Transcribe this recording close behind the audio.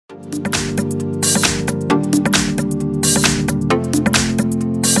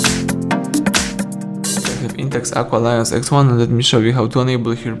INTEX Aqua Lions X1, and let me show you how to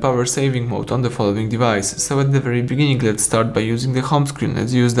enable here power saving mode on the following device. So at the very beginning, let's start by using the home screen.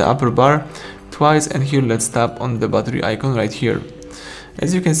 Let's use the upper bar twice, and here let's tap on the battery icon right here.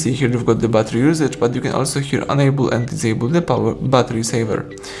 As you can see here, you've got the battery usage, but you can also here enable and disable the power battery saver.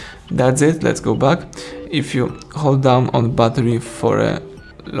 That's it. Let's go back. If you hold down on battery for a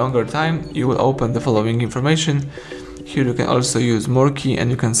longer time, you will open the following information. Here you can also use more key, and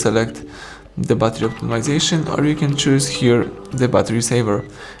you can select the battery optimization, or you can choose here the battery saver,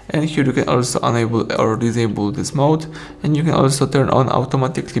 and here you can also enable or disable this mode, and you can also turn on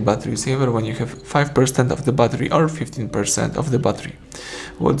automatically battery saver when you have 5% of the battery or 15% of the battery.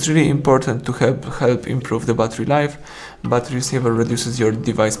 What's really important to help improve the battery life: battery saver reduces your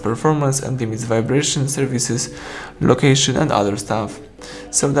device performance and limits vibration, services, location and other stuff.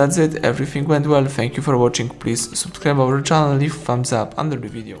 So that's it, everything went well. Thank you for watching. Please subscribe our channel, leave thumbs up under the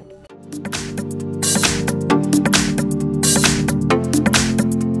video.